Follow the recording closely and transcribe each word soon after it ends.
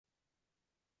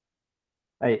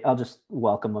I'll just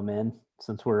welcome them in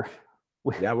since Yeah,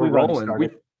 we're we've already rolling.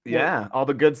 started. Yeah, all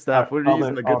the good stuff. We're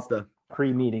using the good All stuff.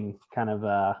 pre-meeting kind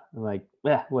of like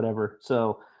whatever.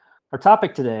 So our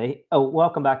topic today. Oh,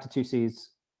 welcome back to Two C's.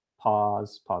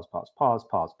 Pause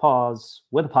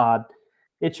with a pod.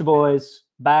 It's your boys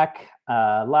back.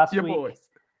 Last Your week boys.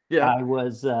 Yeah. I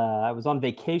was on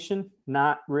vacation,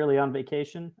 not really on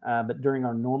vacation, but during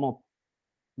our normal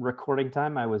recording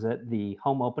time, I was at the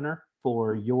home opener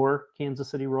for your Kansas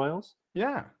City Royals.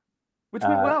 Yeah. Which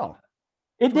went Uh, well.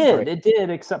 it Went did, great.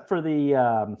 except for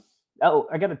the. Oh,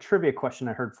 I got a trivia question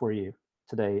I heard for you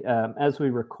today. As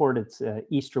we record, it's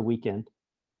Easter weekend.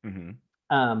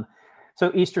 Mm-hmm.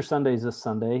 So Easter Sunday is this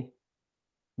Sunday.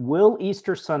 Will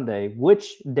Easter Sunday,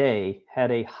 which day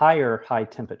had a higher high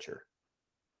temperature?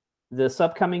 This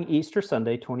upcoming Easter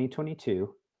Sunday,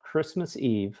 2022, Christmas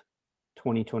Eve,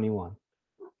 2021.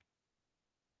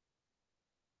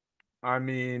 I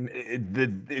mean,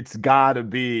 it's got to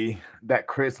be that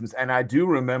Christmas. And I do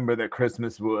remember that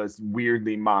Christmas was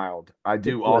weirdly mild. I It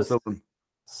do was also.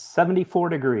 74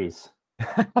 degrees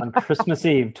on Christmas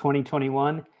Eve,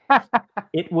 2021.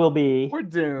 It will be, We're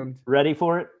doomed. ready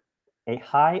for it, a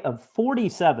high of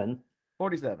 47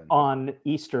 47. on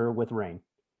Easter with rain.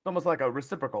 It's almost like a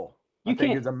reciprocal. You I think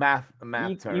can't- it's a math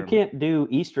You term. can't do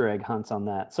Easter egg hunts on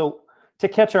that. So to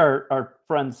catch our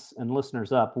friends and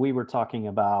listeners up, we were talking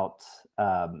about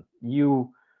we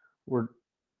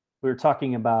were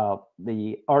talking about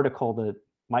the article that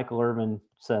Michael Irvin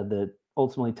said that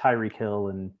ultimately Tyreek Hill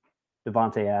and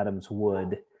Devontae Adams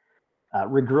would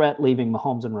regret leaving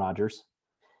Mahomes and Rodgers.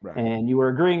 Right. And you were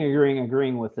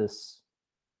agreeing with this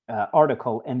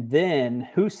article. And then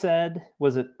who said,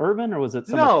 was it Irvin or was it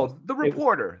somebody else? The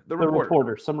reporter. The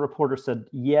reporter. Some reporter said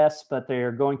yes, but they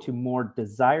are going to more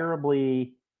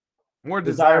desirable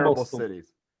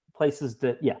cities. Places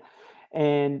that, yeah.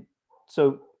 And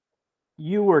so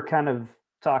you were kind of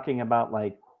talking about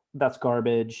like, that's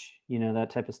garbage, that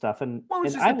type of stuff. And well,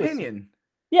 it's and just opinion.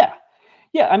 Yeah.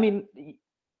 I mean,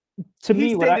 to me,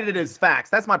 he stated it as facts.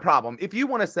 That's my problem. If you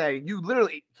want to say you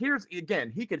literally, here's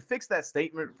again, he could fix that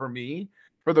statement for me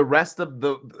for the rest of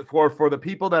for the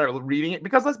people that are reading it.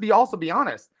 Because let's be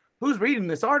honest, who's reading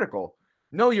this article?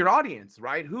 Know your audience,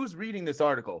 right? Who's reading this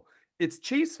article? It's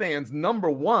Chiefs fans, number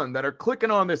one, that are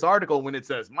clicking on this article when it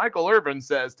says Michael Irvin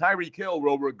says Tyreek Hill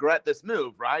will regret this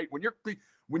move, right? When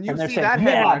you see saying, that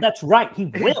headline, yeah, that's right, he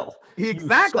will.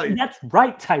 Exactly. That's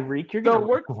right, Tyreek. You're going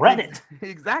to regret it.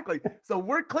 Exactly. So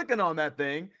we're clicking on that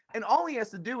thing, and all he has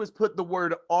to do is put the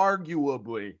word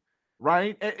arguably,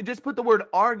 right? And just put the word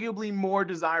arguably more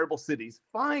desirable cities.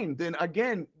 Fine. Then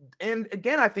again,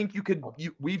 I think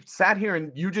we've sat here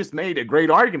and you just made a great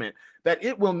argument that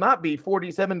it will not be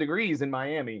 47 degrees in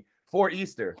Miami for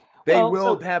Easter. They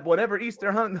will have whatever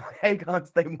Easter egg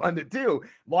hunts they want to do,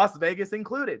 Las Vegas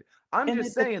included. I'm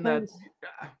just saying that,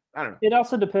 I don't know. It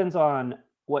also depends on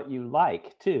what you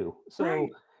like too. So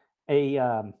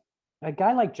right. A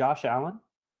guy like Josh Allen,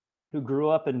 who grew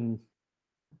up in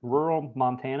rural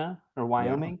Montana or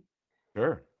Wyoming. Yeah.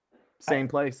 Sure. Same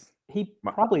place. He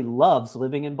probably loves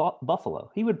living in Buffalo.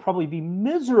 He would probably be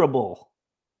miserable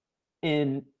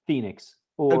in Phoenix.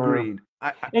 Agreed.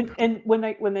 And when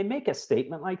they make a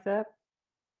statement like that,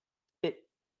 it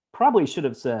probably should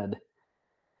have said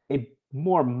a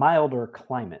more milder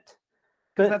climate.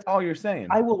 But that's all you're saying.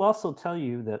 I will also tell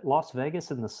you that Las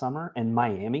Vegas in the summer and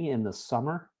Miami in the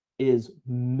summer is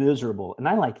miserable. And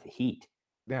I like the heat.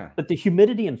 Yeah. But the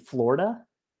humidity in Florida,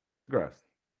 gross.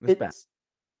 It's bad.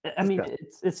 I mean,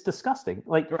 it's disgusting.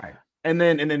 Like, right. And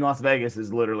then Las Vegas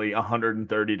is literally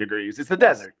 130 degrees. It's a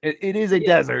desert. It is a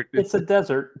desert. It's a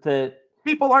desert that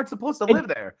people aren't supposed to live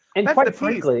there. And quite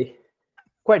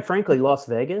frankly, Las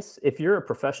Vegas, if you're a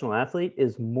professional athlete,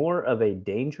 is more of a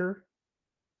danger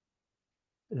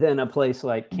than a place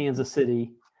like Kansas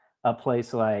City, a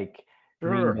place like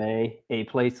Green Bay, a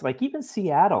place like even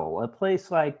Seattle, a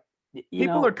place like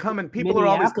people are coming. People are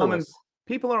always coming.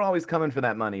 People are always coming for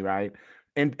that money, right?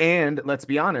 And let's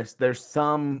be honest, there's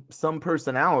some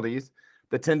personalities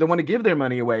that tend to want to give their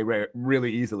money away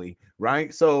really easily,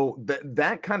 right? So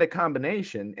that kind of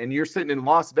combination, and you're sitting in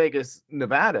Las Vegas,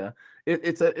 Nevada,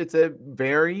 it's a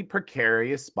very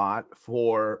precarious spot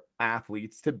for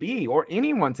athletes to be, or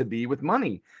anyone to be with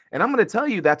money. And I'm going to tell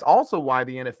you, that's also why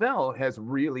the NFL has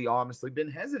really honestly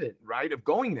been hesitant, right, of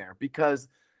going there, because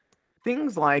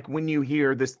things like when you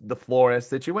hear the Flores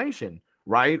situation,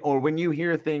 right? Or when you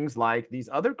hear things like these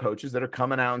other coaches that are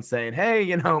coming out and saying,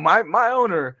 hey, my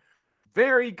owner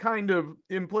very kind of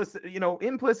implicitly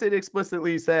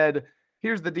said,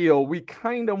 here's the deal. We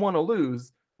kind of want to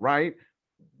lose, right?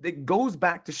 it goes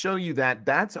back to show you that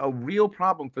that's a real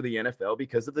problem for the NFL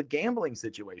because of the gambling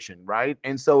situation, right?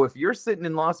 And so if you're sitting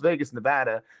in Las Vegas,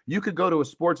 Nevada, you could go to a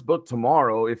sports book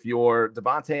tomorrow if you're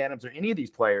Devontae Adams or any of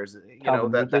these players,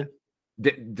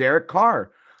 Derek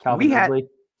Carr,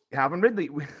 Calvin Ridley.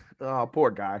 Oh, poor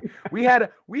guy. We had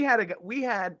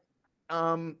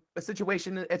a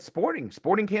situation at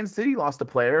Sporting Kansas City lost a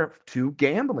player to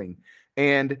gambling.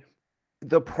 And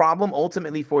the problem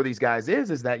ultimately for these guys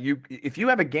is that if you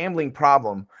have a gambling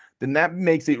problem, then that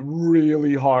makes it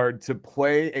really hard to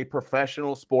play a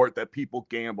professional sport that people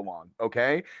gamble on.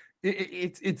 Okay.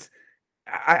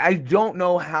 I don't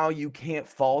know how you can't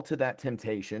fall to that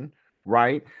temptation,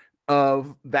 right?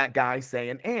 Of that guy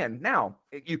saying, and now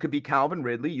you could be Calvin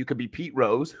Ridley, you could be Pete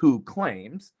Rose, who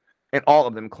claims, and all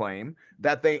of them claim,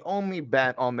 that they only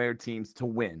bet on their teams to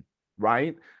win,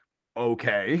 right?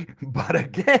 Okay, but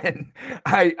again,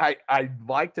 I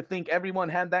like to think everyone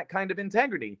had that kind of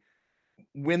integrity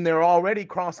when they're already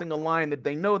crossing a line that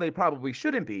they know they probably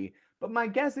shouldn't be. But my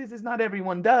guess is not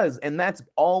everyone does, and that's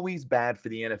always bad for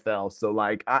the NFL. So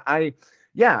like I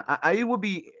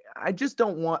just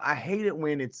don't want. I hate it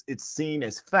when it's seen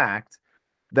as fact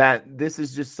that this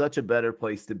is just such a better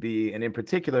place to be, and in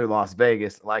particular Las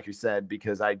Vegas, like you said,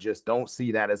 because I just don't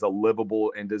see that as a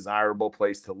livable and desirable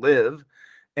place to live.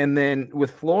 And then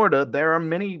with Florida, there are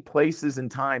many places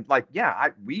and times like,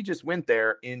 we just went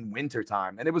there in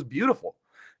wintertime and it was beautiful,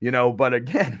 but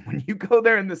again, when you go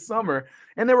there in the summer,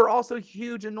 and there were also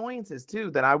huge annoyances too,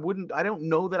 that I don't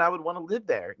know that I would want to live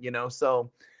there,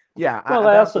 so yeah. Well,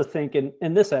 I also think,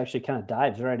 and this actually kind of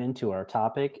dives right into our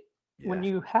topic. Yeah. When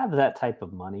you have that type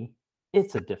of money,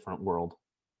 it's a different world.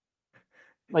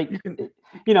 Like,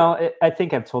 I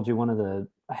think I've told you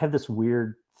I have this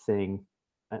weird thing,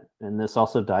 and this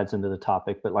also dives into the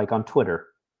topic, but like on Twitter,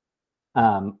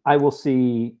 I will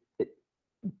see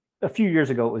a few years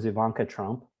ago, it was Ivanka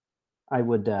Trump.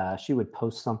 She would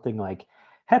post something like,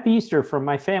 "Happy Easter from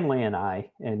my family and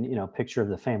I," and, picture of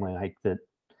the family, like that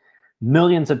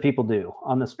millions of people do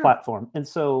on this platform. And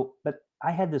so, but I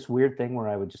had this weird thing where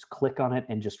I would just click on it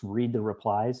and just read the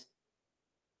replies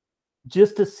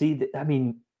just to see that. I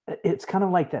mean, it's kind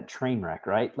of like that train wreck,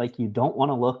 right? Like you don't want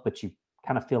to look, but you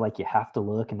kind of feel like you have to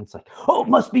look, and it's like, oh, it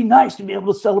must be nice to be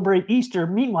able to celebrate Easter.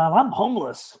 Meanwhile, I'm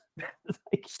homeless.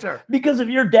 Like, sure. Because of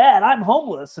your dad, I'm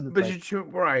homeless. And but like, you're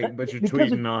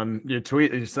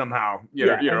tweeting somehow.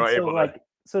 You're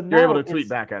able to tweet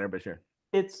back at her, but sure.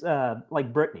 It's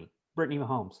like Brittany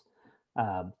Mahomes.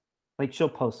 Like she'll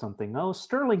post something. Oh,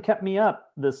 Sterling kept me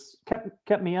up.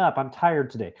 Kept me up. I'm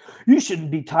tired today. You shouldn't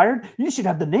be tired. You should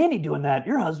have the nanny doing that.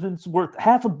 Your husband's worth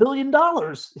 $500 million.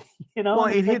 Well,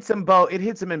 it hits him both. It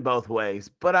hits him in both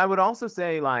ways. But I would also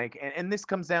say, like, and this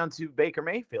comes down to Baker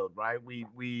Mayfield, right?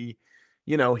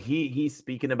 He's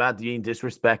speaking about being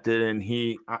disrespected, and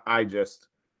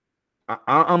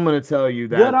I'm going to tell you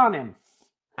that. Good on him.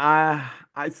 I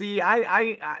see.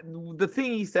 The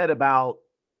thing he said about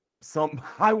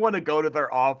I want to go to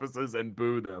their offices and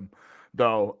boo them,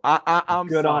 though. I'm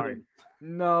good sorry. On him.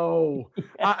 No,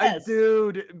 yes.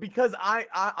 Dude, because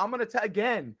I'm gonna tell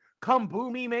again. Come boo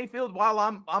me, Mayfield, while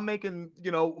I'm making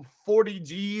 40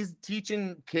 G's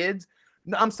teaching kids.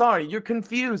 No, I'm sorry, you're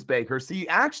confused, Baker. See,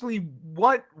 actually,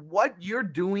 what you're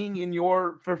doing in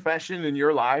your profession in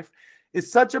your life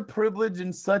is such a privilege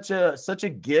and such a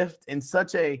gift and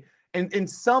such a and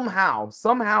somehow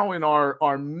in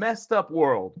our messed up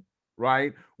world,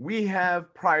 right? We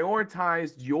have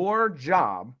prioritized your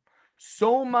job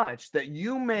so much that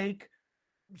you make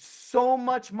so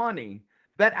much money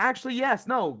that actually,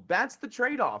 that's the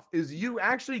trade-off, is you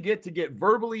actually get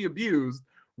verbally abused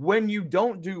when you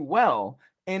don't do well.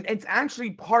 And it's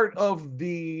actually part of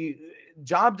the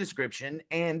job description.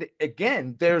 And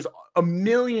again, there's a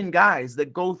million guys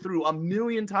that go through a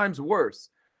million times worse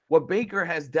what Baker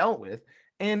has dealt with.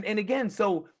 And again,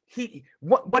 so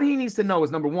what he needs to know is,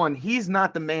 number one, he's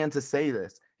not the man to say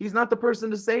this. He's not the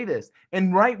person to say this.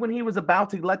 And right when he was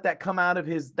about to let that come out of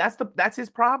that's his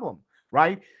problem,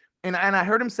 right? And I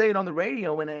heard him say it on the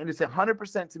radio, and it's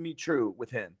 100% to me true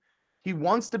with him. He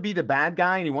wants to be the bad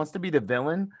guy and he wants to be the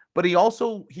villain, but he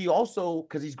also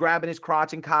because he's grabbing his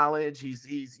crotch in college,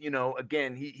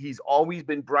 he's always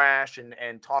been brash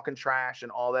and talking trash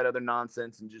and all that other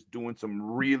nonsense and just doing some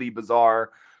really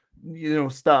bizarre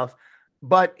stuff.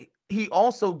 But he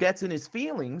also gets in his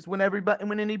feelings when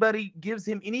anybody gives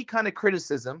him any kind of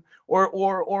criticism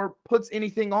or puts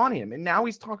anything on him. And now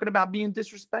he's talking about being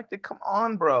disrespected. Come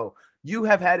on, bro. You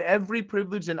have had every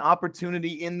privilege and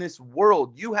opportunity in this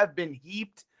world. You have been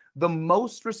heaped the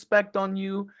most respect on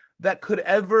you that could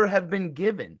ever have been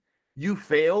given. You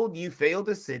failed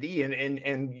a city,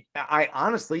 and I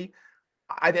honestly,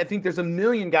 I think there's a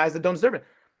million guys that don't deserve it.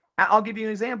 I'll give you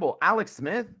an example. Alex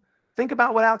Smith. Think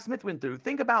about what Alex Smith went through.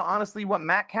 Think about honestly what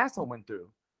Matt Castle went through.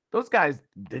 Those guys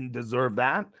didn't deserve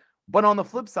that. But on the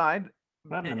flip side,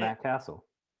 what happened to Matt Castle?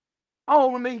 Oh,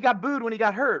 remember he got booed when he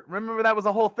got hurt. Remember that was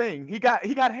a whole thing. He got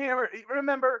hammered.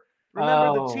 Remember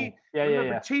the Chiefs.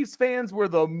 Yeah. Chiefs fans were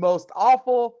the most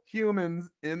awful humans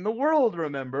in the world.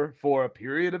 Remember, for a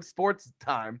period of sports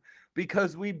time,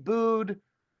 because we booed.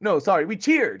 No, sorry, we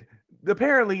cheered.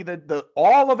 Apparently, the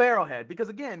all of Arrowhead. Because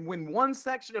again, when one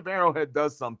section of Arrowhead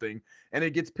does something and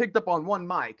it gets picked up on one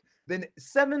mic, then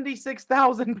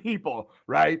 76,000 people,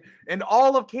 right, and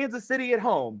all of Kansas City at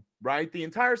home, right, the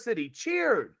entire city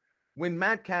cheered when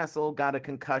Matt Castle got a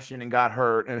concussion and got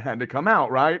hurt and had to come out,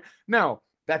 right? Now,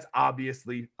 that's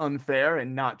obviously unfair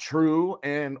and not true.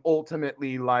 And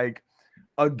ultimately, like,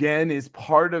 again, is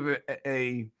part of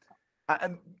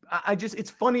I just, it's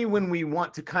funny when we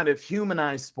want to kind of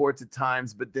humanize sports at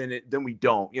times, but then we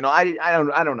don't. You know,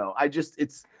 I don't know. I just,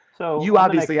 it's, so you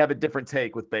obviously have a different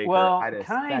take with Baker. Well,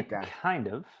 kind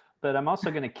of, but I'm also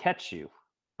going to catch you.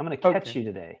 I'm going to catch you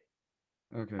today.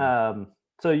 Okay.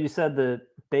 So you said that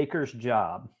Baker's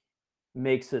job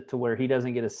makes it to where he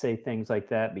doesn't get to say things like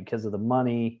that because of the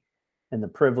money and the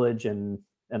privilege and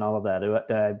all of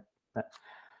that.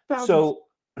 So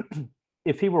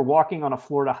if he were walking on a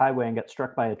Florida highway and got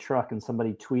struck by a truck and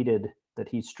somebody tweeted that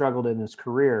he struggled in his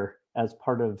career as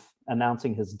part of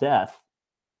announcing his death,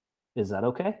 is that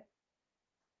okay?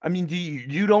 I mean,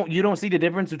 you don't see the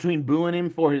difference between booing him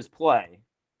for his play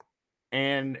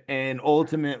and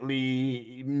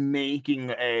ultimately making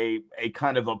a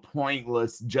kind of a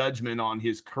pointless judgment on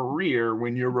his career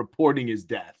when you're reporting his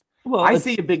death? Well, I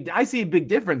see a big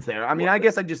difference there. I mean, I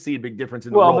guess I just see a big difference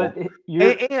in the role.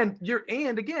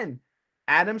 And again,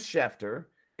 Adam Schefter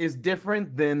is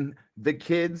different than the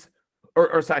kids,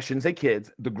 or I shouldn't say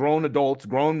kids, the grown adults,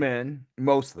 grown men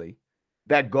mostly,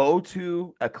 that go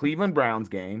to a Cleveland Browns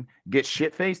game, get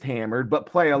shit-faced hammered,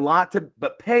 but pay a lot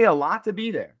to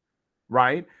be there.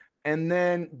 Right. And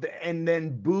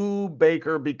then boo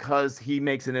Baker because he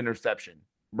makes an interception.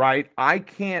 Right. I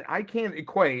can't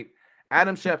equate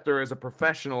Adam Schefter as a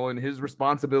professional in his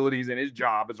responsibilities and his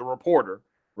job as a reporter,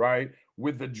 right,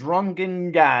 with the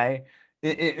drunken guy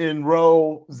in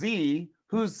row Z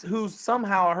who's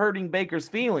somehow hurting Baker's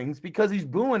feelings because he's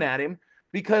booing at him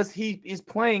because he is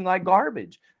playing like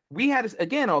garbage. We had,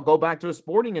 again, I'll go back to a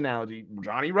sporting analogy.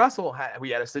 Johnny Russell, we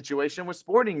had a situation with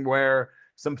Sporting where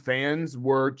some fans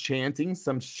were chanting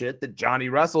some shit that Johnny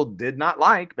Russell did not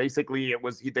like. Basically,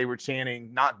 they were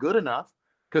chanting not good enough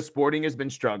because Sporting has been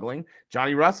struggling.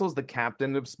 Johnny Russell's the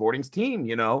captain of Sporting's team.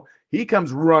 You know, he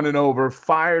comes running over,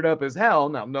 fired up as hell.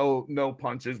 Now, no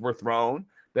punches were thrown.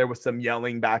 There was some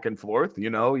yelling back and forth. You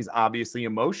know, he's obviously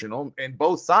emotional, and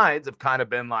both sides have kind of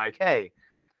been like, hey,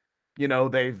 you know,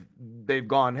 they've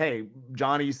gone, hey,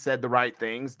 Johnny said the right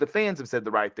things. The fans have said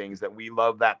the right things, that we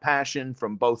love that passion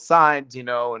from both sides, you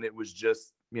know, and it was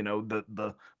just, you know,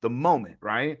 the moment,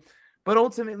 right? But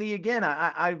ultimately, again,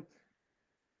 I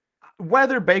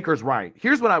whether Baker's right,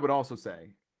 here's what I would also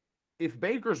say. If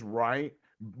Baker's right,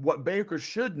 what Baker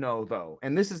should know, though,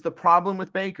 and this is the problem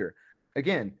with Baker,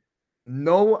 again,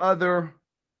 no other.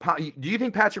 Do you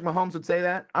think Patrick Mahomes would say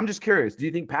that? I'm just curious. Do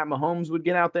you think Pat Mahomes would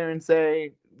get out there and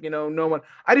say, you know, no one?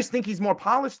 I just think he's more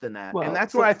polished than that. Well, and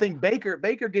that's where I think Baker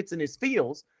gets in his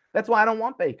feels. That's why I don't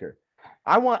want Baker.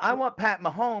 I want Pat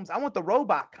Mahomes. I want the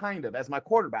robot kind of as my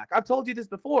quarterback. I've told you this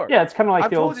before. Yeah, it's kind of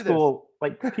like the old school.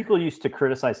 Like people used to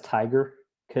criticize Tiger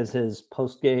because his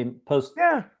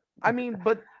Yeah, I mean,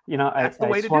 but you know, that's the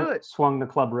way to do it. Swung the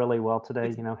club really well today.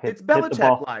 It's, you know, it's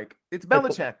Belichick like. It's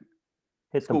Belichick.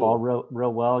 Hit the ball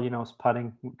real well, you know,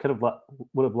 putting.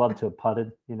 Would have loved to have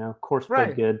putted, you know. Course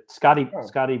played good. Scotty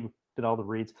did all the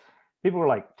reads. People were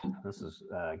like, "This is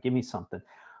give me something."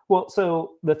 Well,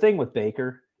 so the thing with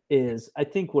Baker is, I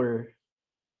think the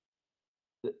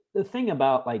thing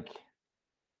about, like,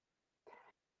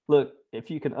 look, if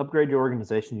you can upgrade your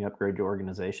organization, you upgrade your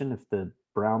organization. If the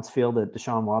Browns feel that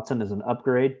Deshaun Watson is an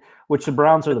upgrade, which the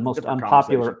Browns are the most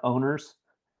unpopular owners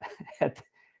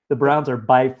the Browns are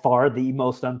by far the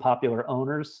most unpopular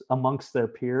owners amongst their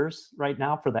peers right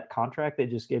now for that contract they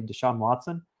just gave Deshaun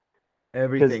Watson.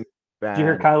 Everything bad. Did you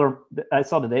hear I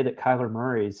saw today that Kyler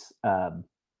Murray's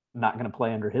not going to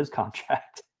play under his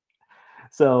contract.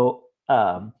 So,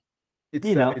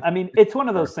 you know, I mean, it's one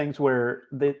of those things where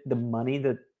the money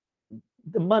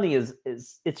is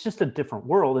it's just a different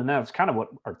world. And that's kind of what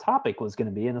our topic was going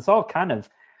to be. And it's all kind of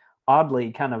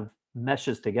oddly kind of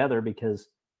meshes together because,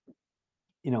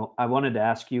 you know, I wanted to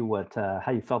ask you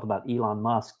how you felt about Elon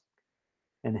Musk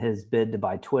and his bid to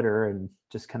buy Twitter, and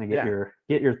just kind of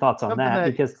get your thoughts on that,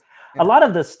 because yeah. a lot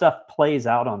of this stuff plays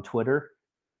out on Twitter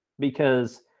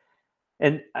because,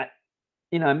 and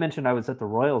I mentioned I was at the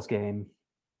Royals game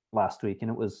last week, and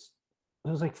it was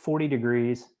like 40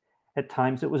 degrees. At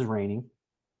times it was raining.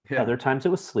 Yeah. Other times it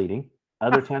was sleeting.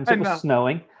 Other times it was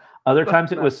snowing. Other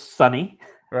times it was sunny.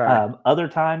 Right. Other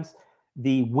times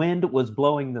the wind was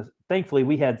blowing thankfully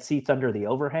we had seats under the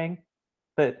overhang,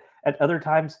 but at other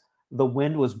times the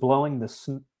wind was blowing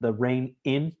the rain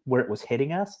in where it was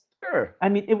hitting us. Sure. I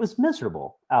mean, it was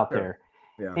miserable out there.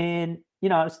 Yeah. And,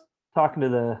 I was talking to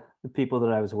the people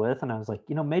that I was with, and I was like,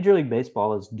 Major League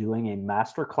Baseball is doing a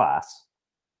master class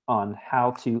on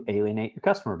how to alienate your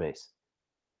customer base.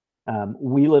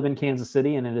 We live in Kansas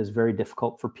City, and it is very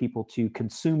difficult for people to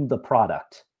consume the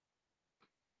product.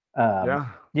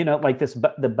 Like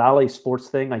the Bally Sports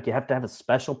thing, like you have to have a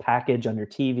special package on your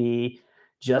TV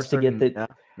just to get the. Yeah.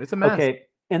 It's a mess. Okay,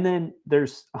 and then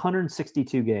there's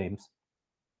 162 games.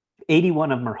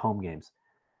 81 of them are home games.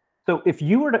 So if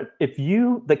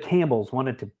the Campbells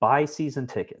wanted to buy season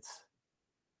tickets,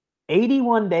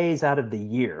 81 days out of the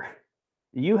year,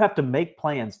 you have to make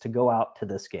plans to go out to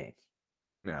this game.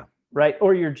 Yeah. Right.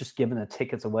 Or you're just giving the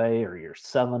tickets away, or you're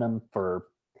selling them for,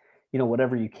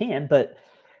 whatever you can. But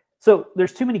so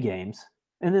there's too many games,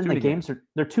 and then the games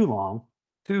they're too long.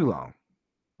 Too long.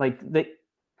 Like they're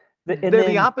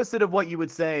the opposite of what you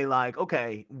would say. Like,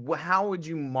 okay, how would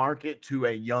you market to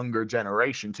a younger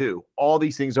generation too? All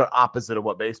these things are opposite of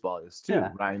what baseball is too,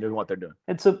 right? And what they're doing.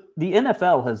 And so the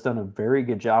NFL has done a very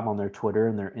good job on their Twitter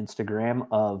and their Instagram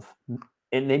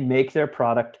and they make their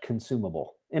product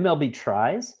consumable. MLB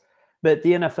tries, but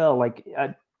the NFL, like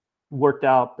I worked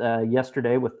out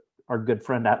yesterday with our good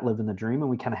friend at Living the Dream, and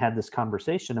we kind of had this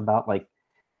conversation about like,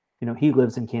 he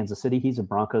lives in Kansas City. He's a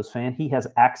Broncos fan. He has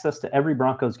access to every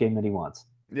Broncos game that he wants.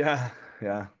 Yeah,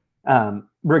 yeah.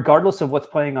 Regardless of what's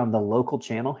playing on the local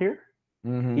channel here,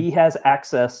 he has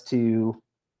access to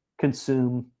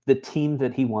consume the team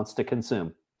that he wants to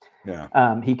consume.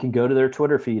 Yeah. He can go to their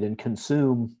Twitter feed and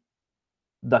consume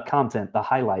the content, the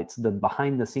highlights, the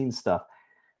behind the scenes stuff.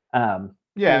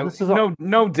 This is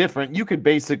no different. You could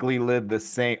basically live the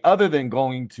same, other than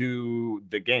going to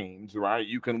the games, right?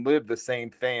 You can live the same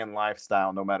fan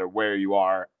lifestyle no matter where you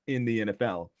are in the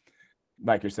NFL,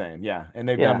 like you're saying. Yeah, and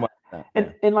they've done much of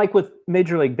that. And like with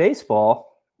Major League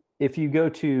Baseball, if you go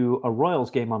to a Royals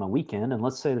game on a weekend, and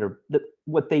let's say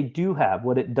what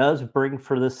it does bring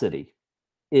for the city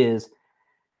is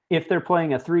if they're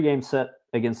playing a 3-game set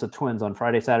against the Twins on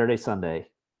Friday, Saturday, Sunday,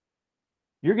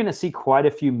 you're going to see quite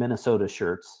a few Minnesota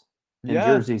shirts and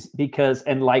jerseys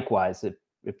and likewise,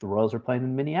 if the Royals are playing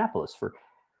in Minneapolis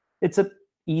it's a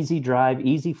easy drive,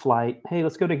 easy flight. Hey,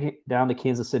 let's go down to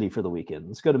Kansas City for the weekend.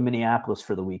 Let's go to Minneapolis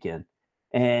for the weekend.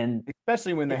 And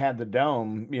especially when they had the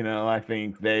dome, I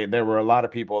think there were a lot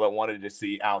of people that wanted to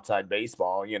see outside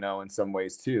baseball, in some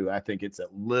ways too. I think it's a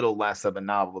little less of a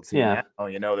novelty now,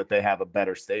 that they have a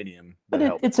better stadium.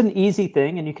 But it's an easy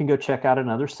thing, and you can go check out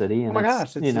another city. And oh my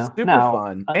gosh, it's super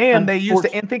fun. And they used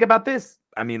to, and think about this.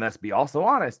 I mean, let's be also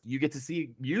honest. You get to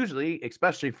see usually,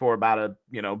 especially for about a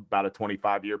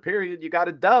 25-year period, you got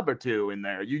a dub or two in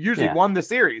there. You usually won the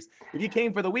series. If you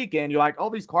came for the weekend, you're like, all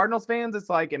these Cardinals fans. It's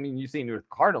like, I mean, you've seen with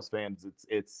Cardinals fans,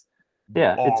 it's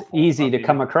awful. It's easy to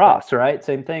come across, right?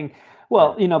 Same thing.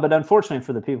 Well, but unfortunately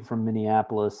for the people from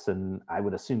Minneapolis and I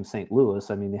would assume St. Louis,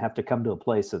 I mean, they have to come to a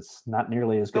place that's not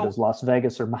nearly as good as Las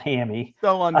Vegas or Miami.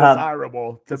 So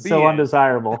undesirable to be. So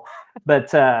undesirable, but.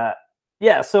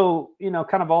 So,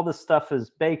 kind of all this stuff is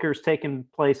Baker's taking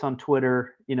place on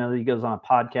Twitter. He goes on a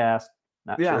podcast.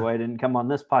 Not sure why I didn't come on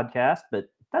this podcast, but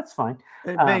that's fine.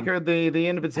 Hey, Baker, the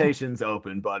invitation's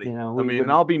open, buddy.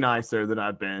 I'll be nicer than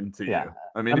I've been to you.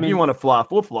 I mean, if you want to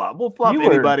fluff, we'll fluff. We'll fluff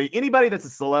anybody that's a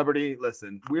celebrity.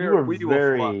 Listen, we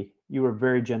were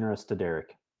very generous to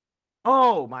Derek.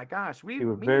 Oh my gosh, we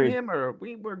were good.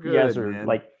 You guys were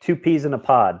like 2 peas in a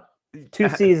pod.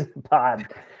 2-season pod.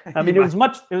 I mean, it was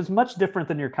much different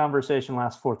than your conversation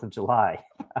last 4th of July.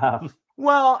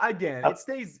 Well, again,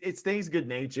 it stays good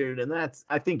natured, and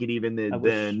I think it even did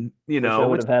then. I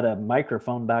would have had a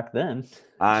microphone back then.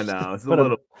 I know it's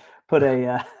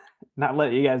not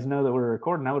let you guys know that we're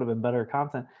recording. That would have been better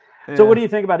content. Yeah. So, what do you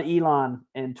think about Elon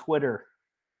and Twitter?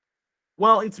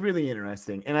 Well, it's really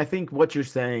interesting, and I think what you're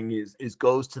saying is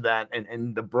goes to that,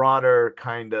 and the broader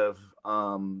kind of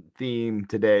theme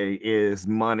today is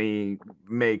money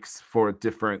makes for a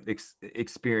different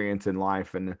experience in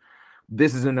life, and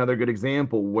this is another good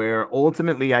example where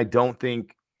ultimately I don't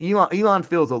think Elon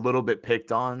feels a little bit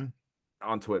picked on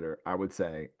Twitter, I would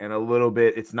say, and a little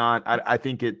bit it's not. I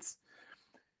think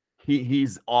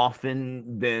he's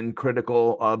often been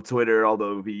critical of Twitter,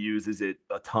 although he uses it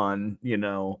a ton,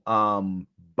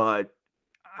 but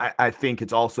I think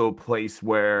it's also a place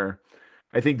where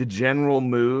I think the general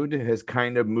mood has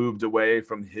kind of moved away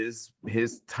from his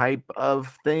type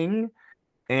of thing.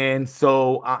 And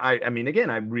so I mean, again,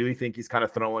 I really think he's kind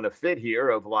of throwing a fit here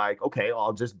of like, okay,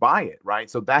 I'll just buy it, right?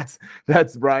 So that's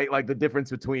right, like the difference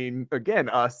between again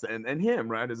us and him,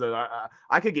 right? Is that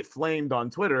I could get flamed on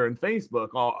Twitter and Facebook,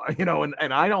 all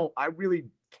and I really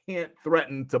can't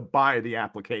threaten to buy the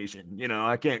application.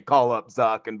 I can't call up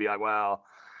Zuck and be like, well,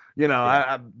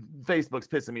 Facebook's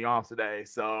pissing me off today,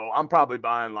 so I'm probably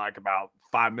buying like about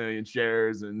 5 million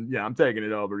shares, and I'm taking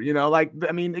it over. Like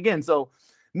I mean, again, so.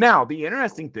 Now, the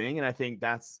interesting thing, and I think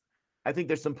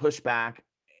there's some pushback,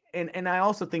 and I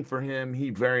also think for him, he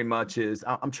very much is.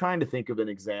 I'm trying to think of an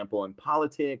example in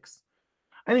politics.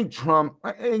 I think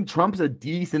Trump's a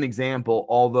decent example,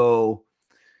 although,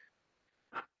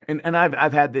 and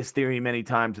I've had this theory many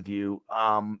times with you,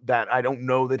 that I don't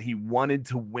know that he wanted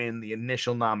to win the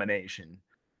initial nomination.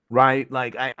 Right.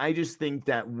 Like I just think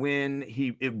that when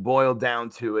it boiled down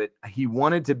to it, he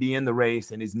wanted to be in the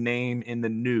race and his name in the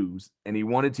news, and he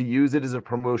wanted to use it as a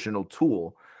promotional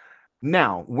tool.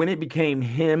 Now, when it became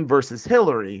him versus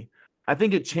Hillary, I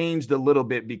think it changed a little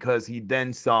bit because he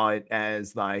then saw it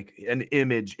as like an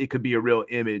image. It could be a real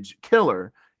image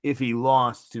killer if he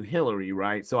lost to Hillary.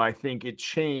 Right. So I think it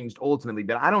changed ultimately,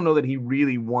 but I don't know that he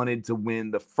really wanted to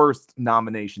win the first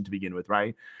nomination to begin with.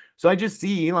 Right. So I just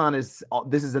see Elon as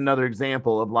this is another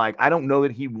example of like, I don't know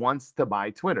that he wants to buy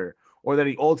Twitter or that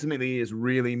he ultimately is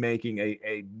really making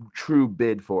a true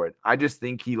bid for it. I just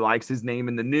think he likes his name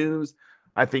in the news.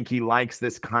 I think he likes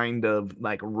this kind of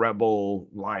like rebel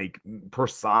like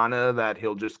persona that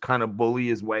he'll just kind of bully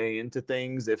his way into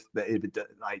things if they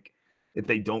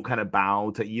don't kind of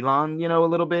bow to Elon, a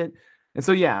little bit. And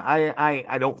so,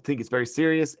 I don't think it's very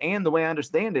serious. And the way I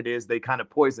understand it is they kind of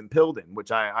poison pilled him,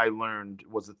 which I learned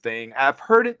was a thing. I've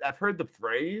heard the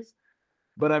phrase,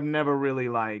 but I've never really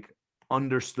like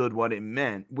understood what it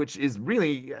meant, which is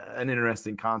really an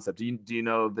interesting concept. Do you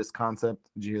know this concept?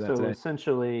 Did you hear that today? So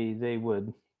essentially they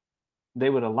would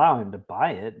allow him to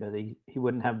buy it, but he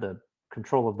wouldn't have the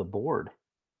control of the board.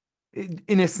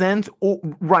 In a sense,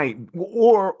 right,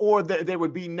 or there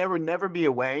would be never be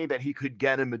a way that he could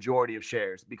get a majority of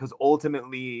shares, because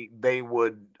ultimately they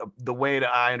would, the way that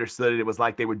I understood it, it was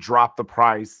like they would drop the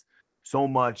price so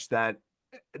much that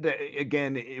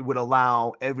again it would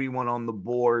allow everyone on the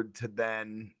board to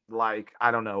then like,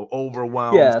 I don't know,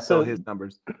 overwhelm so his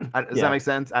numbers. Does that make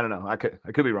sense? I don't know. I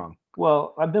could be wrong.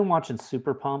 Well, I've been watching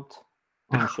Super Pumped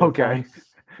on Showtime. Okay.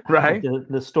 Right.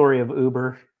 The story of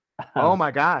Uber. Oh my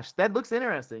gosh, that looks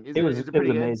interesting. It was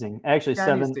amazing. Actually,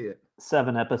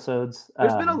 7 episodes.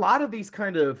 There's been a lot of these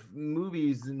kind of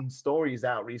movies and stories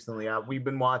out recently. We've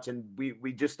been watching.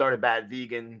 We just started Bad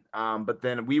Vegan, but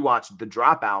then we watched The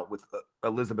Dropout with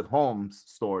Elizabeth Holmes'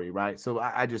 story, right? So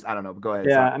I don't know. Go ahead.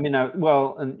 Yeah,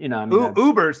 sorry.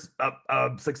 Uber's a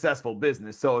successful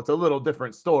business, so it's a little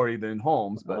different story than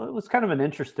Holmes. But it was kind of an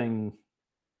interesting.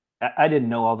 I didn't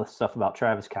know all the stuff about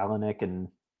Travis Kalanick and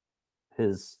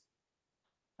his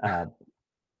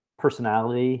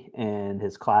personality and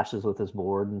his clashes with his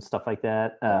board and stuff like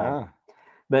that.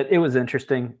 But it was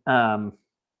interesting. I'm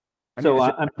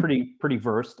pretty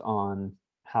versed on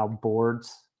how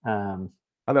boards. How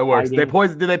that works. Did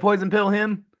they poison pill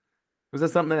him? Was that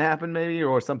something that happened maybe,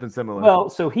 or something similar? Well,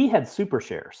 so he had super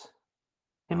shares.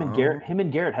 Him and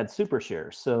Garrett had super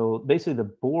shares. So basically the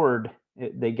board,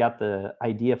 they got the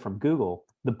idea from Google.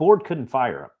 The board couldn't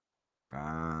fire him.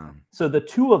 So the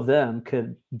two of them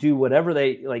could do whatever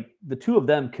they like. The two of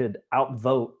them could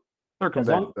outvote,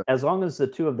 as long as the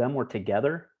two of them were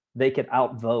together, they could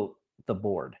outvote the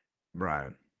board.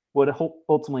 Right. What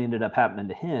ultimately ended up happening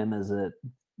to him is that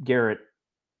Garrett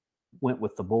went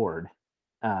with the board.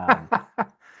 Yeah.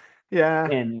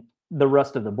 And the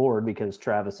rest of the board, because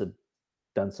Travis had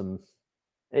done some,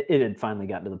 it had finally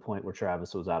gotten to the point where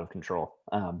Travis was out of control.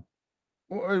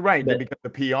 Right, but because the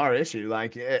PR issue,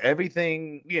 like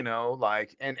everything,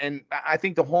 like, and I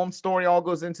think the Holmes story all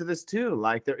goes into this too.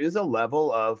 Like there is a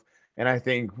level of, and I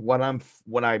think what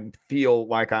I feel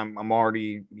like I'm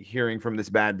already hearing from this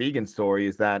Bad Vegan story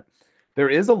is that there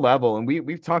is a level, and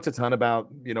we've talked a ton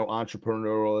about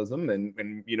entrepreneurialism,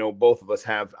 and both of us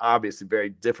have obviously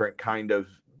very different kind of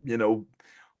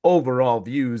overall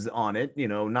views on it.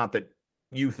 Not that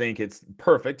you think it's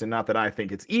perfect and not that I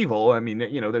think it's evil. I mean,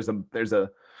 there's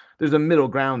a middle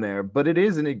ground there, but it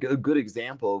is a good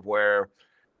example of where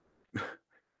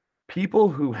people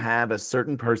who have a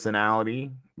certain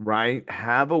personality, right,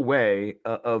 have a way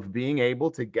of being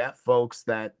able to get folks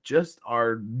that just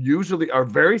are usually are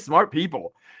very smart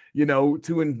people,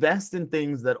 to invest in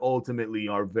things that ultimately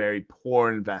are very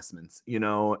poor investments,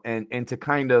 and to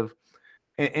kind of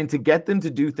and to get them to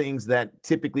do things that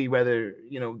typically, whether,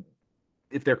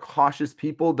 if they're cautious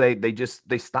people,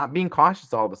 they stop being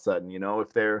cautious all of a sudden,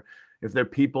 if they're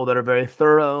people that are very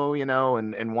thorough,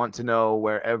 and want to know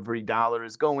where every dollar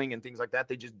is going and things like that,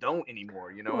 they just don't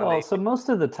anymore, Well, so most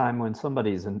of the time when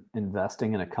somebody's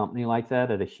investing in a company like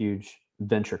that at a huge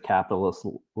venture capitalist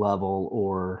level,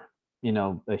 or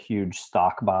a huge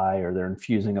stock buy, or they're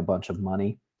infusing a bunch of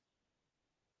money,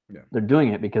 they're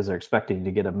doing it because they're expecting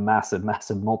to get a massive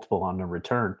multiple on the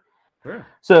return. Sure.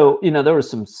 So there was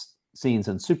some scenes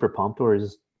in Super Pumped where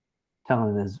he's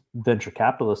telling his venture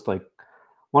capitalist, like,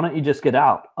 why don't you just get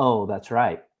out? Oh, that's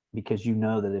right, because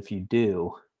that if you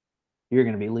do, you're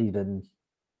going to be leaving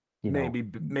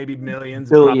maybe millions,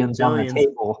 billions on the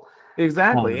table.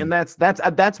 Exactly. And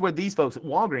that's where these folks at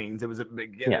Walgreens, it was a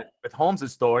big, with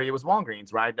Holmes's story, it was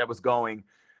Walgreens, right, that was going.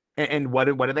 And what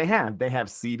do they have? They have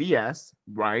CVS,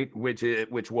 right,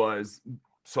 which was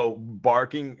so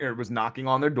barking, or was knocking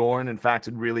on their door, and in fact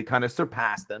had really kind of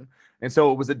surpassed them. And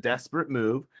so it was a desperate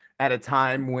move at a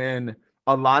time when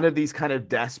a lot of these kind of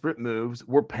desperate moves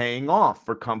were paying off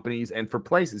for companies and for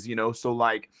places, so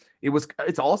like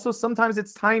it's also sometimes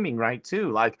it's timing, right,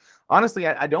 too. Like, honestly,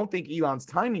 I don't think Elon's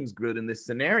timing's good in this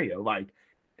scenario. Like,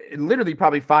 literally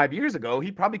probably 5 years ago,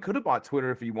 he probably could have bought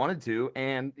Twitter if he wanted to,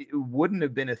 and it wouldn't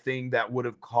have been a thing that would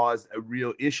have caused a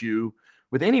real issue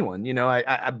with anyone,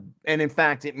 and in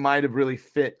fact, it might have really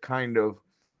fit kind of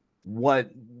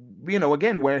what,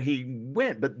 again, where he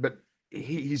went, but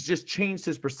he's just changed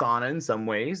his persona in some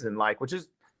ways, and like, which is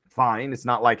fine. It's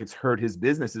not like it's hurt his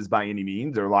businesses by any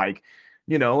means, or like,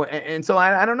 and so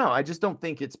I don't know. I just don't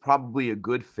think it's probably a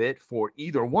good fit for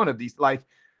either one of these. Like,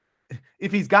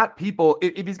 if he's got people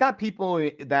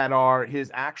that are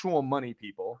his actual money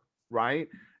people, right,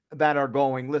 that are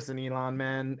going, listen, Elon,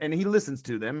 man, and he listens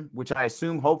to them, which I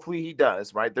assume hopefully he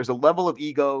does, right? There's a level of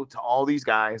ego to all these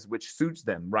guys which suits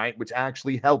them, right, which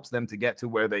actually helps them to get to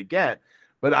where they get.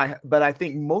 But I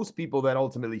think most people that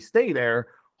ultimately stay there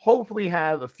hopefully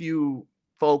have a few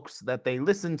folks that they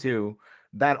listen to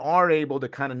that are able to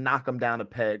kind of knock them down a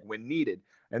peg when needed.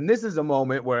 And this is a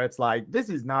moment where it's like, this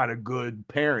is not a good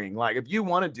pairing. Like, if you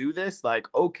want to do this, like,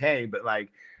 okay, but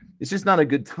like, it's just not a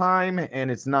good time, and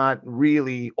it's not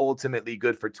really ultimately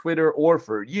good for Twitter or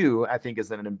for you, I think,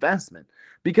 as an investment.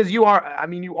 Because you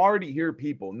already hear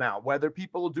people now, whether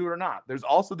people will do it or not. There's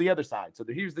also the other side. So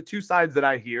here's the two sides that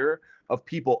I hear of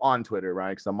people on Twitter, right?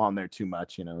 Because I'm on there too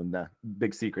much, and the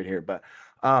big secret here. But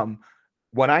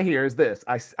what I hear is this.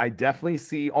 I definitely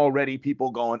see already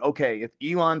people going, okay, if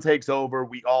Elon takes over,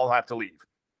 we all have to leave,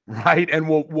 right? And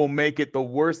we'll make it the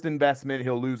worst investment.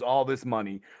 He'll lose all this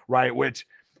money, right? Which,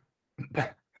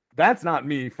 that's not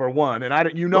me, for one. And I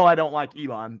don't like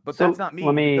Elon, but so that's not me.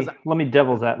 Let me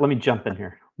jump in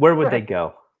here. Where would they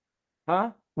go?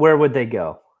 Huh? Where would they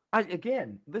go?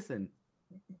 Again, listen.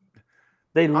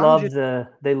 They love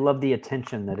the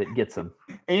attention that it gets them.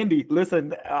 Andy,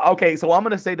 listen. Okay, so I'm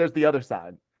going to say there's the other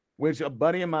side, which a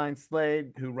buddy of mine,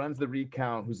 Slade, who runs the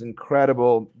Recount, who's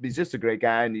incredible. He's just a great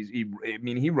guy, and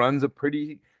he runs a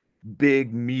pretty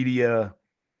big media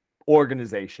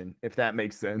organization, if that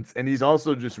makes sense. And he's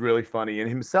also just really funny in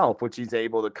himself, which he's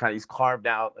able to he's carved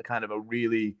out a kind of a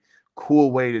really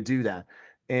cool way to do that.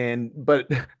 But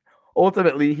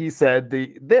ultimately, he said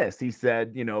he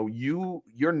said,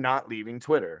 you're not leaving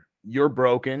Twitter. You're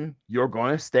broken. You're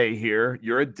going to stay here.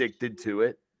 You're addicted to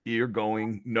it. You're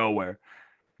going nowhere.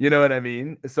 You know what I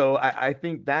mean? So I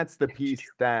think that's the piece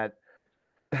that,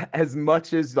 as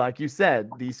much as, like you said,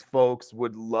 these folks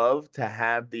would love to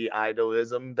have the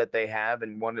idealism that they have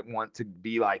and want to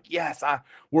be like, yes,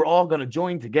 we're all going to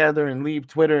join together and leave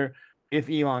Twitter. If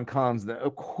Elon comes, then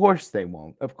of course they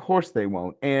won't. Of course they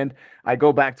won't. And I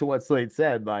go back to what Slade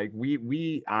said. Like,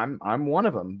 I'm one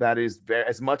of them. That is very,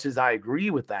 as much as I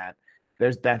agree with that.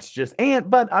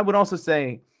 But I would also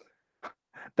say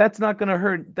that's not going to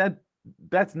hurt.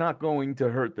 That's not going to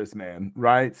hurt this man,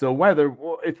 right? So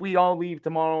if we all leave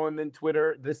tomorrow and then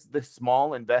Twitter, this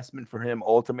small investment for him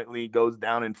ultimately goes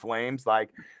down in flames, like,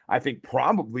 I think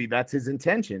probably that's his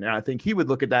intention, and I think he would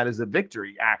look at that as a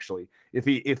victory. Actually,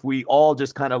 if we all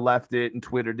just kind of left it and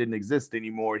Twitter didn't exist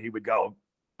anymore, he would claim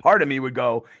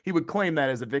that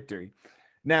as a victory.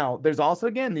 Now, there's also,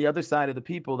 again, the other side of the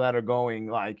people that are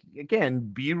going, like, again,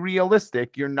 be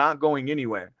realistic. You're not going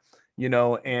anywhere.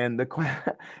 And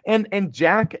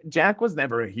Jack was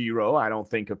never a hero, I don't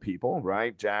think, of people,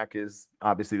 right? Jack is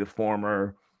obviously the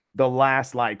former the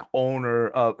last like owner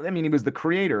of, I mean, he was the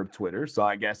creator of Twitter, so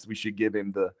I guess we should give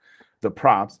him the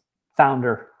props.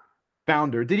 Founder.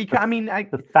 Did he? I mean,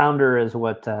 the founder is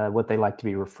what they like to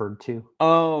be referred to.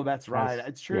 Oh, that's right.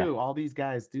 It's true. Yeah. All these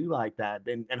guys do like that.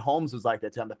 And Holmes was like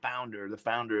that too. I'm the founder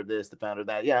of this, the founder of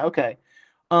that. Yeah, okay.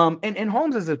 And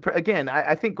Holmes is again,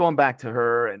 I think going back to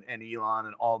her and Elon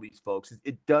and all these folks,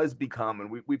 it does become,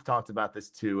 and we've talked about this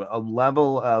too, a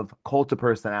level of cult of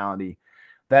personality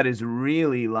that is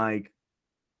really like,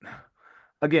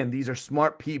 again, these are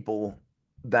smart people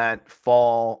that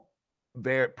fall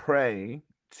prey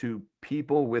to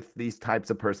people with these types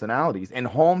of personalities. And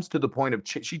Holmes, to the point of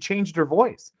she changed her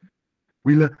voice.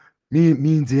 Me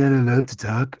and Deanna love to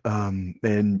talk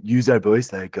and use our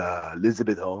voice like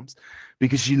Elizabeth Holmes,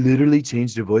 because she literally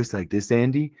changed her voice like this,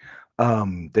 Andy.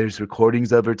 There's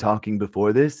recordings of her talking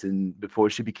before this and before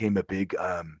she became a big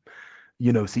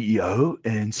CEO,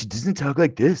 and she doesn't talk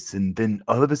like this. And then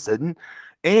all of a sudden,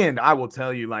 and I will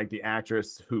tell you, like, the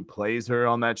actress who plays her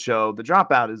on that show, The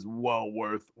Dropout, is well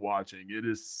worth watching. It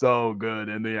is so good,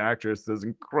 and the actress does an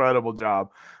incredible job.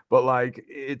 But like,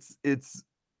 it's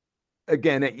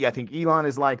again, I think Elon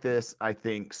is like this. I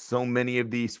think so many of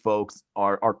these folks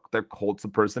are they're cults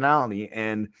of personality,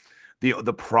 and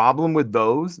the problem with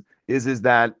those is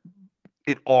that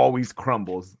it always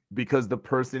crumbles because the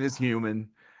person is human,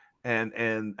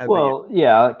 and well,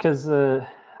 yeah, because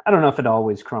I don't know if it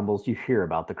always crumbles. You hear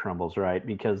about the crumbles, right?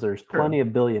 Because there's plenty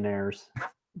of billionaires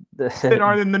that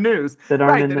aren't in the news, that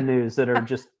aren't in the news, that are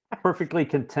just perfectly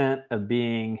content of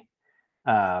being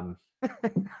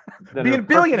being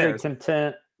billionaires,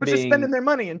 content, but just spending their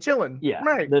money and chilling. Yeah,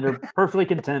 right. That are perfectly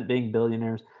content being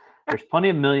billionaires. There's plenty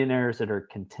of millionaires that are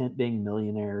content being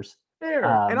millionaires. There,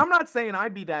 and I'm not saying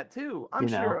I'd be that too. I'm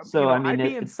sure. So I mean, I'd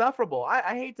be insufferable.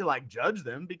 I hate to like judge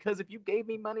them, because if you gave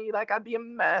me money, like, I'd be a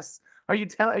mess. Are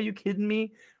you kidding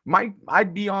me?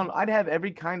 I'd have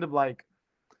every kind of like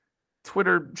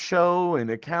Twitter show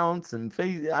and accounts and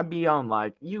I'd be on,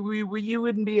 like, you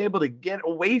wouldn't be able to get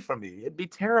away from me. It'd be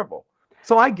terrible.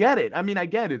 So I get it. I mean, I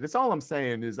get it. That's all I'm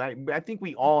saying is I think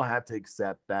we all have to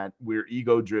accept that we're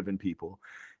ego-driven people.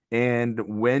 And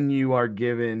when you are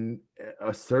given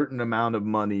a certain amount of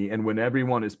money, and when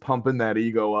everyone is pumping that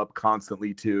ego up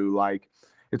constantly too, like,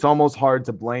 it's almost hard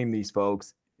to blame these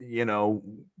folks,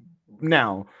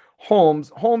 Now,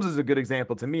 Holmes is a good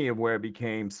example to me of where it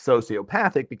became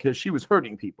sociopathic, because she was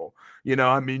hurting people.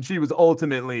 I mean, she was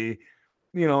ultimately,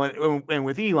 and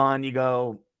with Elon, you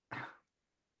go,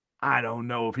 I don't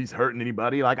know if he's hurting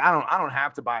anybody. Like, I don't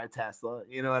have to buy a Tesla.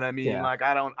 You know what I mean? Yeah. Like,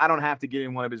 I don't have to get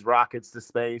in one of his rockets to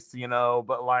space,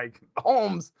 but like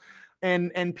Holmes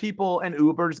and people, and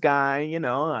Uber's guy,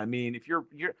 I mean, if you're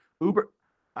Uber,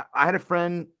 I had a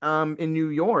friend in New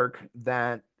York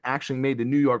that actually made the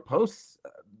New York Post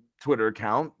Twitter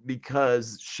account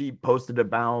because she posted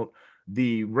about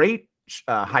the rate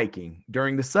hiking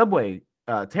during the subway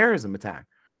terrorism attack.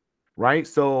 Right.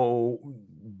 So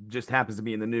just happens to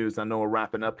be in the news. I know we're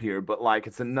wrapping up here, but like,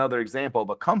 it's another example of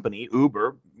a company.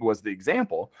 Uber was the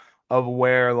example of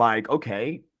where, like,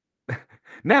 okay,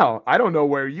 now I don't know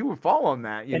where you would fall on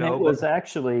that, It was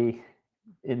actually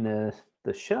in the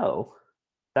show,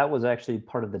 that was actually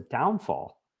part of the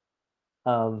downfall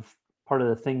of part of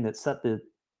the thing that set the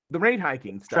rate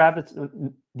hiking stuff. Travis,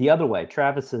 the other way,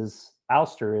 Travis's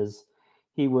ouster is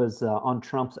he was on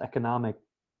Trump's economic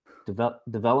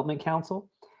development council.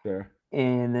 Sure.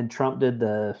 And then Trump did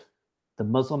the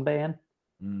Muslim ban,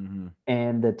 mm-hmm.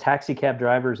 and the taxi cab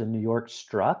drivers in New York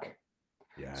struck.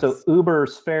 Yes. So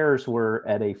Uber's fares were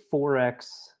at a 4x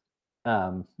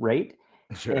rate.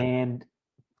 Sure. And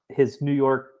his New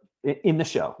York, in the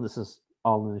show, this is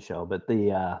all in the show, but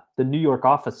the New York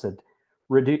office said,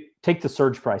 take the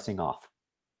surge pricing off.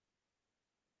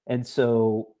 And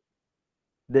so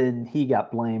then he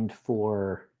got blamed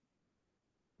for,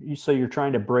 so you're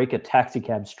trying to break a taxi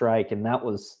cab strike. And that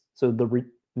was, so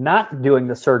not doing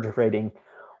the surge rating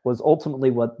was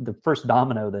ultimately what the first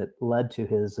domino that led to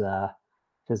his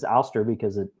ouster,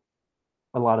 because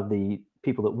a lot of the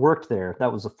people that worked there,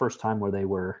 that was the first time where they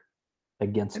were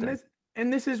against it.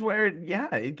 And this is where,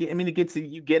 you get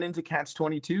into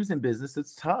catch-22s in business.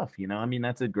 It's tough, I mean,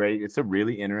 it's a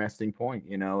really interesting point,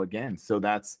 again. So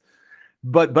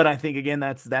but I think, again,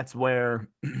 that's where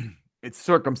it's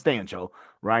circumstantial,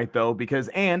 right? Though, because,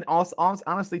 and also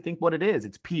honestly think what it is,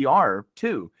 it's PR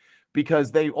too,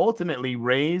 because they ultimately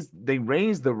raised the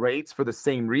rates for the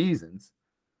same reasons,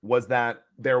 was that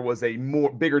there was a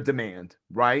bigger demand,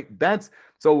 right? That's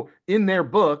so in their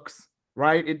books,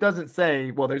 right? It doesn't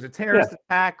say, well, there's a terrorist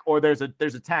attack or there's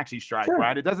a taxi strike, sure.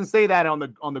 Right? It doesn't say that on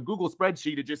the Google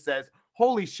spreadsheet. It just says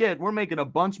holy shit, we're making a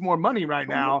bunch more money right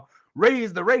now.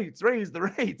 Raise the rates.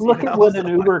 Look at what an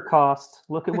Uber costs.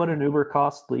 Look at what an Uber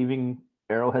costs leaving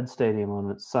Arrowhead Stadium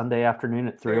on a Sunday afternoon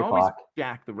at 3 o'clock.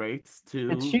 Jack the rates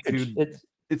to it's huge.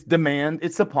 It's demand,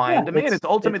 it's supply and demand. It's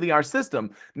ultimately our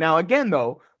system. Now, again,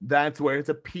 though, that's where it's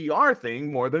a PR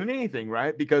thing more than anything,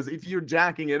 right? Because if you're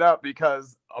jacking it up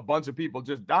because a bunch of people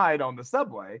just died on the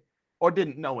subway, or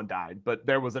no one died, but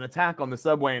there was an attack on the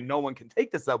subway and no one can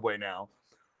take the subway now,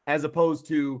 as opposed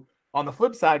to on the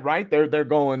flip side, right? They're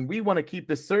going, we want to keep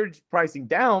the surge pricing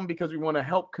down because we want to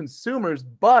help consumers,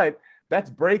 but that's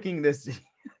breaking this.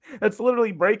 That's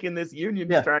literally breaking this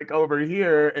union strike over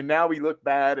here, and now we look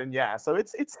bad. And so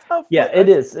it's tough. Yeah, it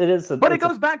is. But it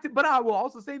goes back to. But I will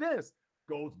also say this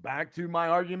goes back to my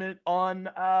argument on.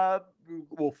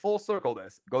 We'll full circle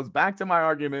this. Goes back to my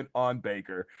argument on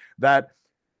Baker that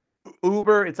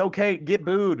Uber, it's okay. Get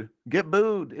booed.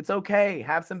 It's okay.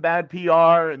 Have some bad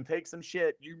PR and take some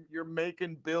shit. You're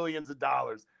making billions of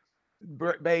dollars.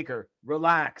 Baker,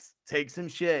 relax, take some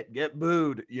shit, get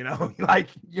booed, like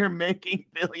you're making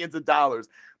billions of dollars.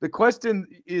 The question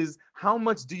is, how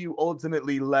much do you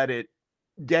ultimately let it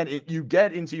get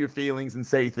into your feelings and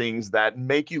say things that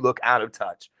make you look out of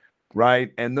touch,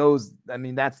 right? And those, I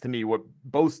mean, that's to me what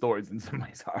both stories in some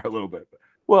ways are a little bit.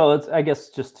 Well, it's, I guess,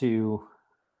 just to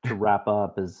wrap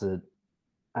up is that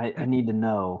I need to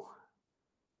know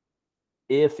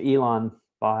if Elon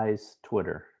buys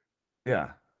Twitter.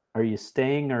 Yeah. Are you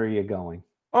staying or are you going?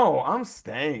 Oh, I'm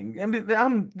staying.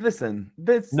 Listen,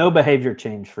 no behavior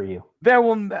change for you.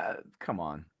 Come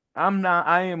on.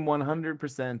 I am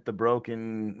 100% the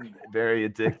broken, very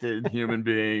addicted human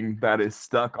being that is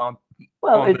stuck on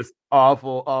this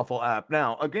awful, awful app.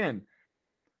 Now, again,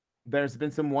 there's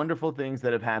been some wonderful things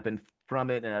that have happened from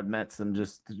it, and I've met some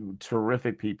just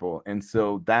terrific people. And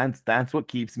so that's what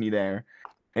keeps me there.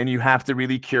 And you have to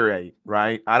really curate,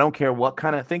 right? I don't care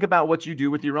think about what you do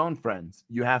with your own friends.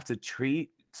 You have to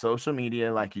treat social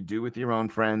media like you do with your own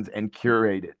friends and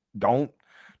curate it. Don't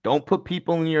put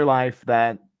people in your life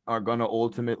that are going to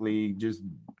ultimately just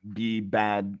be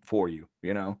bad for you,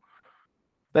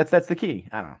 That's the key.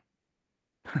 I don't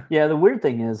know. Yeah, the weird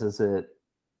thing is that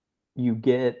you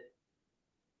get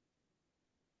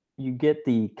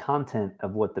the content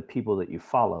of what the people that you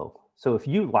follow. So if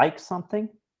you like something,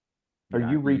 or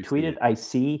you retweet it, I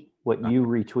see what you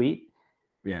retweet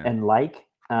and like.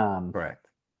 Correct.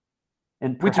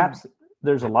 And perhaps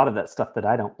there's a lot of that stuff that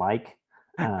I don't like.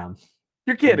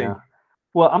 You're kidding.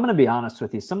 Well, I'm going to be honest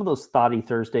with you. Some of those Thoughty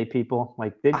Thursday people,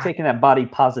 like they've taken that body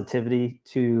positivity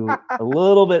to a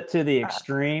little bit to the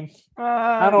extreme.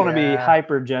 I don't want to be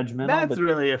hyper judgmental. That's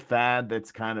really a fad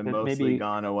that's kind of mostly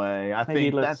gone away. I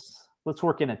think let's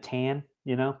work in a tan,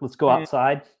 let's go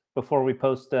outside. Before we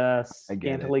post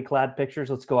scantily clad pictures,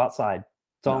 let's go outside.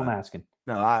 That's all I'm asking.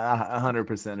 No, I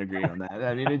 100% agree on that.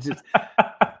 I mean, it's just,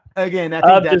 again,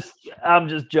 I think I'm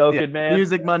just joking, man.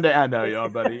 Music Monday, I know you are,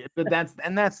 buddy. But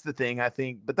that's the thing, I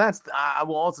think. But I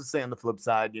will also say on the flip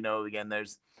side, again,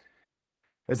 there's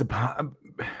a,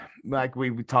 like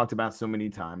we talked about so many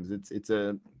times,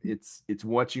 it's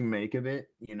what you make of it,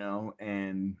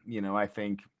 and, I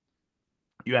think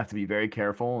you have to be very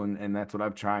careful, and that's what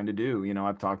I'm trying to do.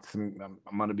 I've talked to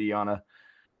I'm going to be on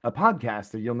a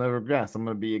podcast that you'll never guess. I'm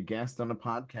going to be a guest on a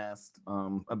podcast.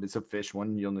 It's a fish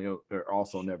one. You'll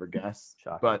also never guess.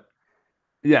 Shocker. But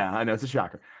yeah, I know it's a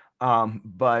shocker.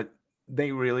 But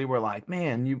they really were like,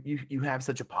 man, you have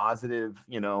such a positive,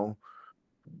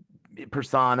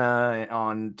 persona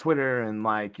on Twitter, and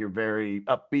like you're very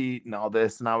upbeat and all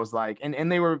this. And I was like, and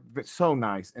they were so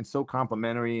nice and so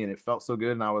complimentary, and it felt so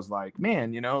good. And I was like,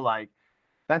 man, like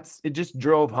it just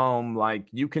drove home, like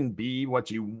you can be what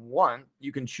you want,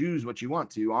 you can choose what you want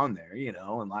to on there,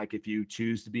 and like if you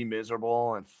choose to be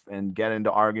miserable and get into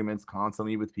arguments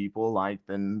constantly with people, like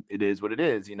then it is what it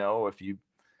is, if you,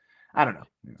 I don't know.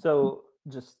 So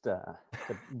just to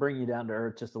bring you down to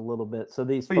earth just a little bit. So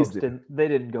these folks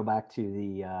didn't go back to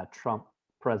the Trump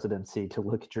presidency to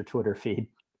look at your Twitter feed.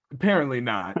 Apparently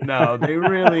not. No,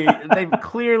 they've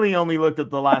clearly only looked at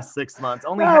the last 6 months.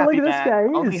 Only look at this guy.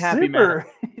 Only He's happy super,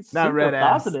 he's not super red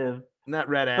positive. Ass. Not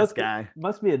red ass guy.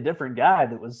 Must be a different guy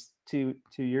that was two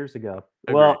years ago.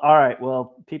 Agreed. Well, all right.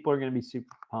 Well, people are going to be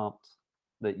super pumped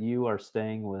that you are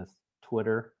staying with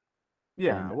Twitter.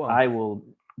 Yeah. Well, I will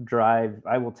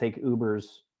take Ubers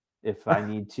if I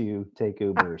need to take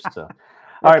Ubers. So,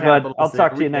 all right, bud. I'll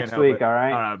talk to you next week. All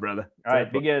right. All right, brother. All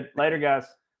right. Be good. Later, guys.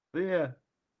 See ya.